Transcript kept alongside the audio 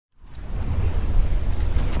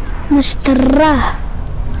Mr. Ra.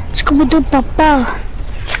 Scooby-Doo Papa.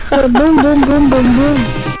 Boom, boom, boom, boom, boom.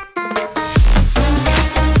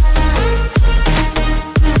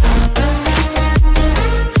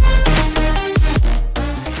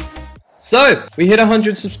 So, we hit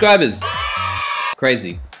 100 subscribers.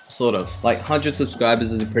 Crazy. Sort of. Like, 100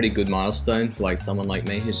 subscribers is a pretty good milestone for like someone like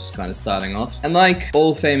me who's just kind of starting off. And like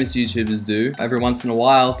all famous YouTubers do, every once in a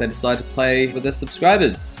while they decide to play with their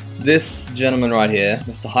subscribers. This gentleman right here,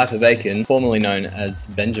 Mr. Hyperbacon, formerly known as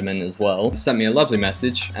Benjamin as well, sent me a lovely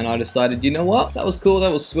message and I decided, you know what? That was cool,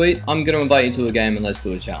 that was sweet. I'm gonna invite you to a game and let's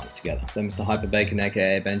do a challenge together. So Mr. Hyperbacon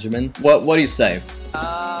aka Benjamin, what do you say?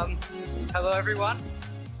 Hello everyone.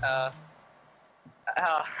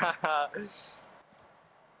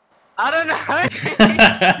 I don't know.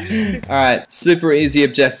 Alright, super easy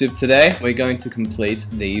objective today. We're going to complete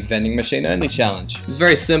the vending machine only challenge. It's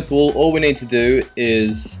very simple. All we need to do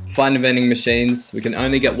is find the vending machines. We can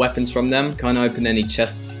only get weapons from them. Can't open any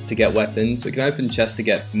chests to get weapons. We can open chests to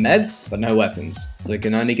get meds, but no weapons. So we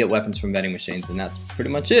can only get weapons from vending machines, and that's pretty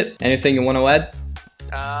much it. Anything you want to add?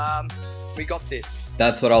 We got this.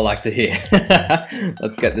 That's what I like to hear.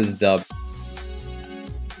 Let's get this dub.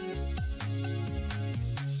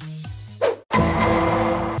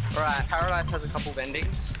 Paradise has a couple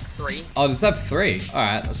vendings. 3. Oh, does that have 3?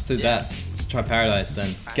 Alright, let's do that. Let's try Paradise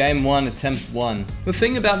then. Game 1, attempt 1. The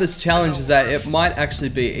thing about this challenge is that it might actually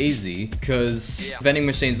be easy because vending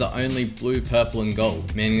machines are only blue, purple, and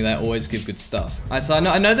gold, meaning they always give good stuff. Alright, so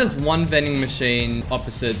I know there's one vending machine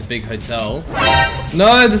opposite the big hotel.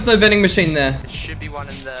 No, there's no vending machine there. There should be one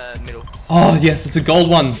in the middle. Oh, yes, it's a gold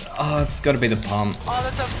one. Oh, it's gotta be the pump. Oh,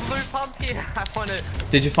 there's a blue pump here. I want it.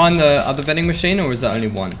 Did you find the other vending machine or is there only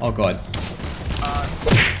one? Oh, God.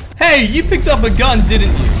 Hey, you picked up a gun,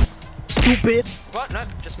 didn't you? Stupid. What? No,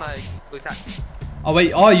 just my blue tack. Oh,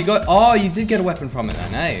 wait. Oh, you did get a weapon from it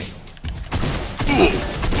then, eh?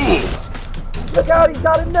 Look out, he's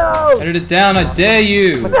got a nose! Edit it down, I dare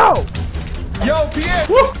you! No! Yo, Pierre!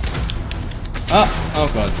 Oh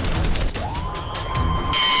God.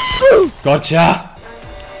 Gotcha!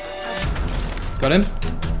 Got him?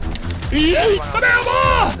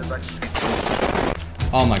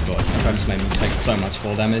 Oh my God, that guy just made me take so much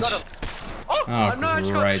fall damage. Oh, no, I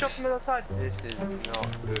great. shot from the other side. This is not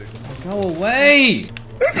good. Go away!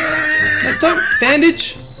 No, don't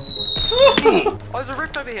bandage! Oh, there's a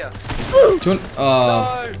rift over here. Do you want,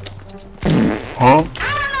 No. Huh?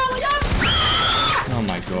 Oh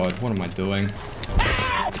my God, what am I doing?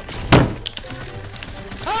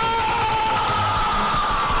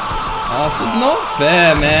 Oh, this is not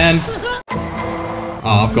fair, man.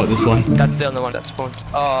 Oh, I've got this one. That's the only one that spawned.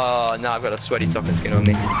 Oh, no, I've got a sweaty soccer skin on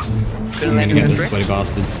me. I'm gonna get this sweaty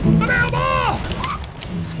bastard.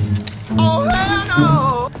 Oh, hell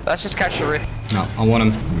no! Let's just catch the rift. No, I want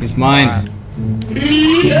him. He's mine. Not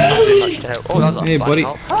doing much to help. Oh, that was a Hey, buddy.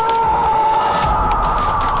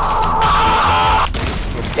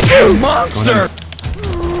 You monster!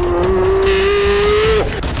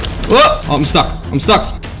 Oh, I'm stuck. I'm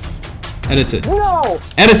stuck. Edit it. No!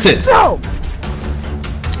 Edit it! No!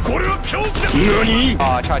 Oh,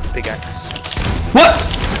 I tried to pickaxe. What?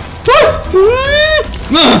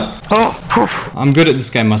 I'm good at this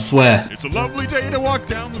game, I swear. It's a lovely day to walk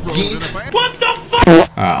down the road. What the fuck?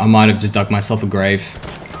 Alright, I might have just dug myself a grave.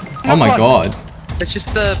 Oh my God. It's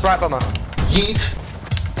just the bright bomber. Yeet.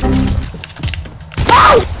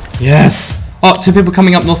 Yes! Oh, 2 people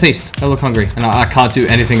coming up northeast. They look hungry, and I can't do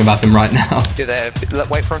anything about them right now. Do they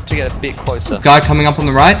wait for him to get a bit closer? Guy coming up on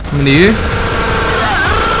the right, coming to you.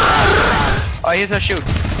 Oh, here's no shield.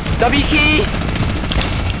 W key!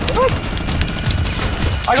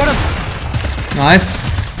 I got him! Nice.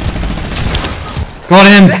 Got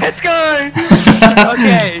him! Let's go!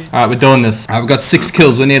 Okay. Alright, we're doing this. Alright, we've got 6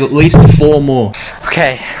 kills. We need at least 4 more.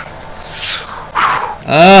 Okay.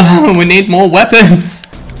 We need more weapons.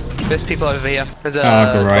 There's people over here. There's a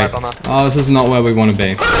Oh, great. bright bomber. Oh, this is not where we want to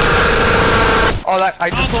be. Oh, that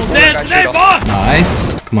I just pulled that guy straight off.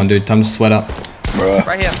 Nice. Come on, dude. Time to sweat up.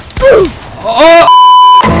 Right here. Oh!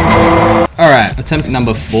 Alright, attempt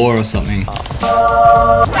number 4 or something.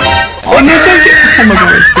 Oh no, don't get. Oh my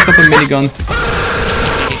God, let's pick up a minigun.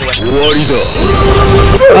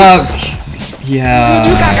 Yeah.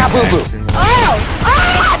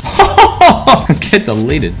 Get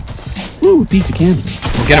deleted. Ooh, piece of candy.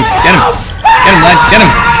 Oh, get him, get him. Get him, lad, get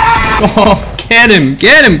him. Oh,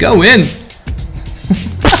 get him, go in.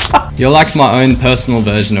 You're like my own personal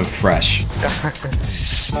version of fresh.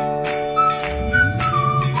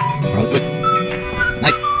 Rosewood.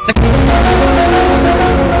 Nice.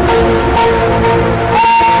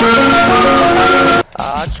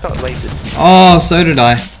 I just got lasered. Oh, so did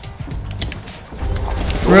I.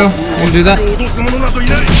 real? Want to do that?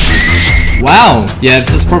 Wow. Yeah,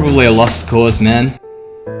 this is probably a lost cause, man.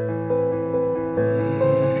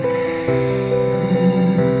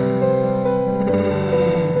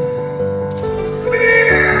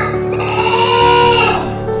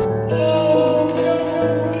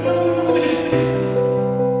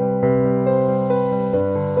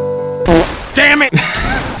 Damn it!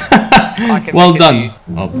 Well done.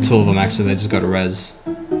 Oh, 2 of them actually, they just got a res.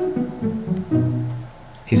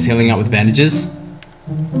 He's healing up with bandages.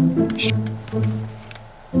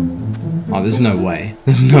 Oh, there's no way.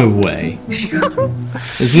 There's no way.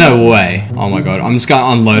 There's no way. Oh my god, I'm just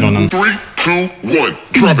gonna unload on him. 3, 2, 1,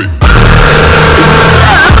 drop it.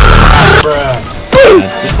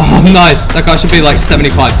 Oh, nice. That guy should be like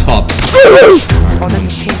 75 tops. Oh, there's a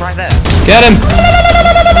team right there. Get him!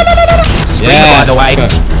 Yeah, by the way.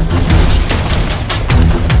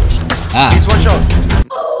 Ah. He's one shot.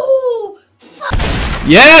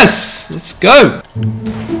 Yes! Let's go!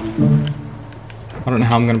 I don't know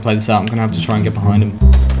how I'm gonna play this out. I'm gonna have to try and get behind him.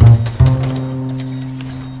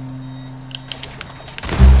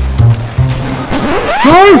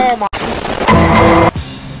 No! Oh my.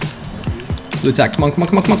 Blue attack. Come on, come on,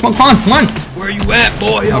 come on, come on, come on, come on, come on! Where you at,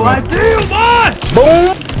 boy? Oh, I do, boy!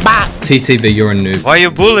 TTV, you're a noob. Why you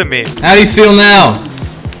bullying me? How do you feel now?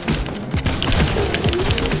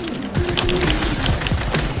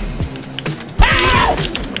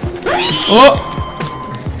 Oh!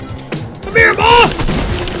 Come here, boss!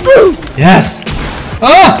 Yes!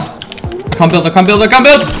 Ah! I can't build, I can't build, I can't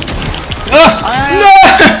build! Ah!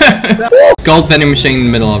 No! Gold vending machine in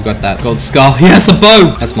the middle, I've got that. Gold skull. Yes, a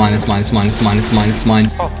bow! That's mine, it's mine, it's mine, it's mine, it's mine, it's mine.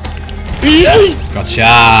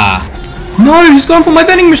 Gotcha! No, he's gone for my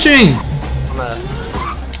vending machine!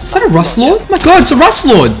 Is that a Rust Lord? Oh my god, it's a Rust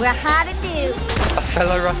Lord! Well, how to do? A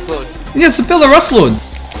fellow Rust Lord. Yeah, it's a fellow Rust Lord.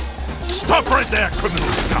 Stop right there, criminal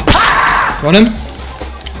scum. Got him.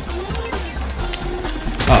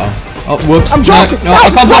 Uh-oh. Oh, whoops. I'm joking. No, I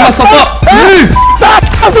can't blow myself up. Move!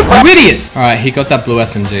 You idiot! Alright, he got that blue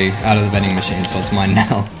SMG out of the vending machine, so it's mine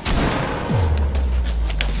now.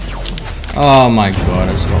 Oh my god,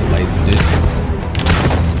 I just got lazy, dude.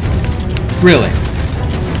 Really?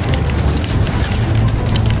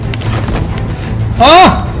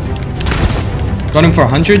 Ah! Got him for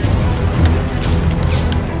 100?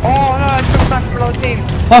 Oh no, I took sniped from another team.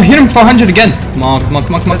 Oh, hit him for 100 again. Come on, come on,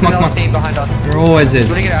 come on, come on, come on, come Another on. team behind us. There always is.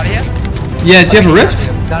 Do you want to get out of here? Yeah, do you have a rift?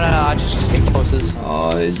 No, I just stick closest.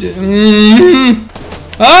 Oh, I do.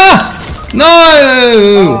 Ah!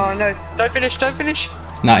 No! Oh no, don't finish.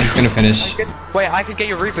 Nah, he's gonna finish. Wait, I can get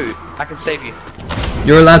your reboot. I can save you.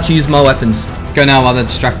 You're allowed to use more weapons. Go now while they're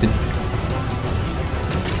distracted.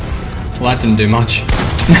 Well, that didn't do much.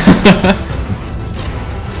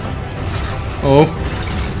 Oh.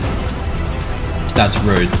 That's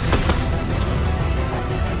rude.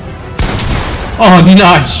 Oh,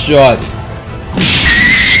 nice shot. I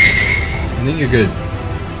think you're good.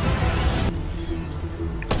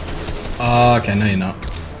 Oh, okay, no you're not.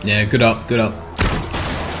 Yeah, good up, good up.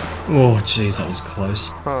 Oh, jeez, that was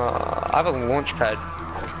close. I have a launch pad.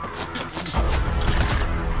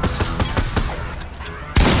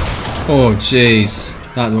 Oh, jeez.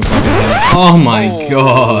 That looked like a hit. Oh my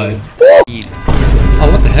god. Oh,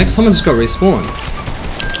 what the heck? Someone just got respawned.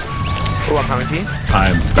 Oh, I'm coming to you.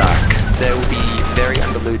 I'm back. They will be very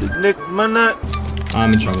underlooted.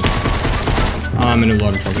 I'm in trouble. I'm in a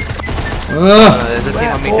lot of trouble. There's a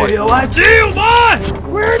team on me too.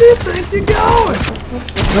 Where do you think you're going?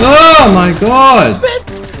 Oh my god!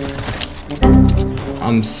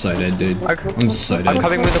 I'm so dead, dude. I'm so I'm dead.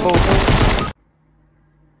 coming with the ball.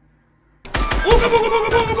 Booga, booga, booga,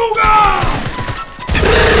 booga, booga!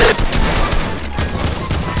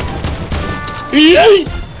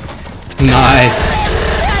 Nice.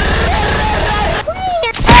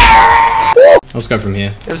 Let's go from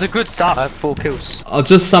here. It was a good start. I have 4 kills. I'll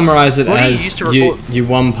just summarize it What do you as use to you record?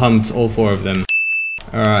 one pumped all 4 of them.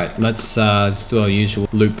 Alright, let's do our usual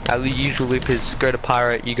loop. Our usual loop is go to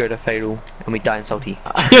pirate, you go to fatal, and we die in salty.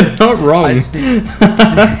 You're not wrong.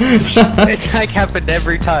 It's like happened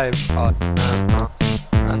every time. Oh,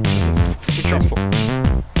 Two shots for.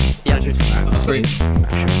 Yeah, just 3.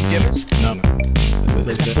 Yes. No.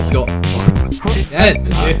 You're dead.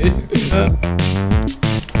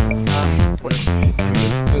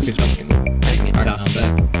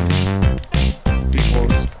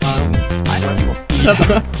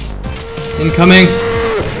 Incoming.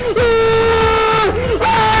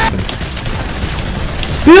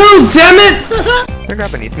 Bill, damn it! They're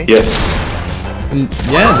grabbing beneath me. Yes.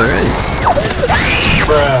 Yeah, there is.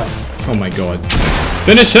 Oh my god.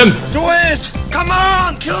 Finish him! Do it! Come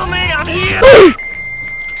on! Kill me! I'm here!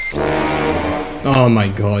 Oh my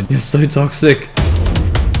god, you're so toxic.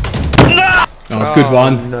 Oh, good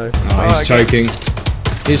one. No. Oh, he's choking.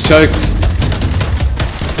 He's choked.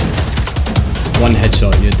 One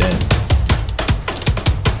headshot, you're dead.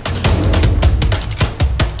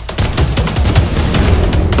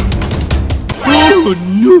 Oh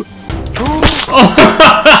no!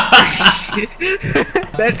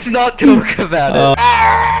 Let's not talk about it.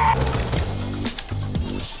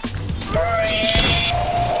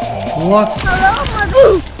 What?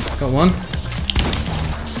 Got one.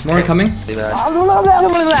 More coming.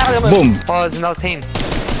 Boom. Oh, there's another team.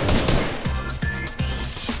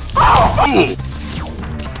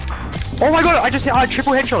 Oh my god, I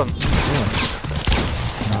triple headshot him.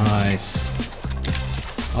 Nice.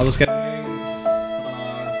 I was getting.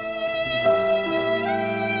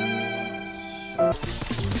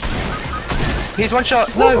 Here's one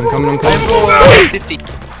shot. No. I'm coming. 50.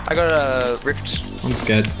 I got a rift. I'm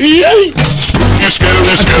scared. You scared of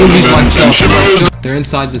this I'll use skeleton myself. and shivers. They're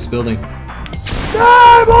inside this building.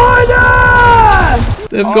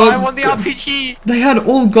 They've Oh, got. I want the RPG. They had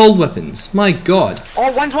all gold weapons. My god.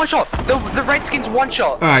 Oh, one's one shot. The redskin's one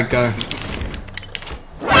shot. Alright, go.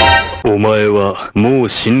 お前はもう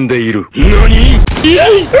死んでいる。 Damn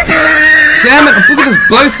it! Look at us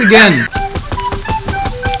both again.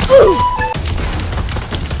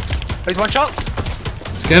 Here's one shot.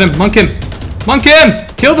 Let's get him. Monk him. Monk him!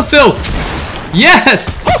 Kill the filth! Yes!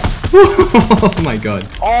 Oh my god.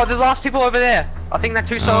 Oh, the last people over there. I think they're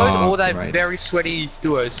two solos Oh, or they're right. very sweaty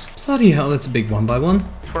duos. Bloody hell, that's a big 1x1.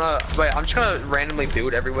 Wait, I'm just gonna randomly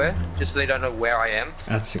build everywhere, just so they don't know where I am.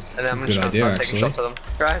 That's a And then I'm good just gonna idea, start taking actually. shots at them.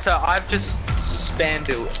 Right, so I've just spam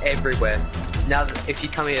built everywhere. Now that if you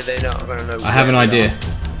come here, they're not gonna know. I have an idea.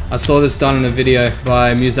 I saw this done in a video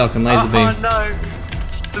by Muzalk and Laserbeam. Oh no,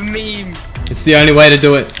 the meme. It's the only way to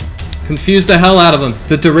do it. Confuse the hell out of them.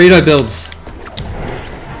 The Dorito builds.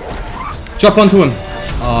 Drop onto him.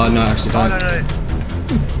 Oh no, actually Oh don't.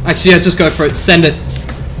 no. Actually, yeah, just go for it. Send it.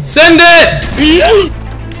 Send it!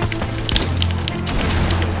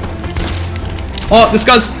 Oh, this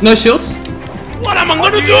guy's no shields. What am I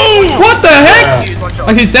gonna do? What the heck? Here's one shot.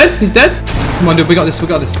 Oh, he's dead. He's dead. Come on, dude. We got this. We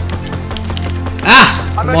got this. Ah!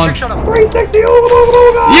 I'm Come gonna on. trick shot him. 360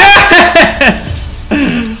 ooga. Yes!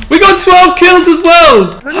 We got 12 kills as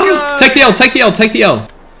well. go. Take the L. Take the L. Take the L.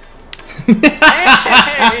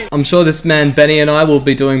 Hey! I'm sure this man Benny and I will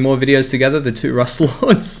be doing more videos together. The two Rust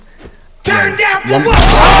Lords. Turn down for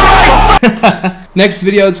Next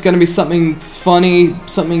video, it's going to be something funny,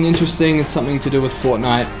 something interesting, and something to do with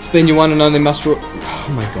Fortnite. It's been your one and only Oh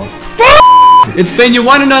my god. It's been your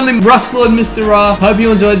one and only Rust Lord, Mr. Ra. Hope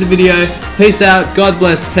you enjoyed the video. Peace out. God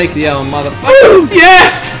bless. Take the L, motherfucker.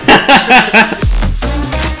 Yes!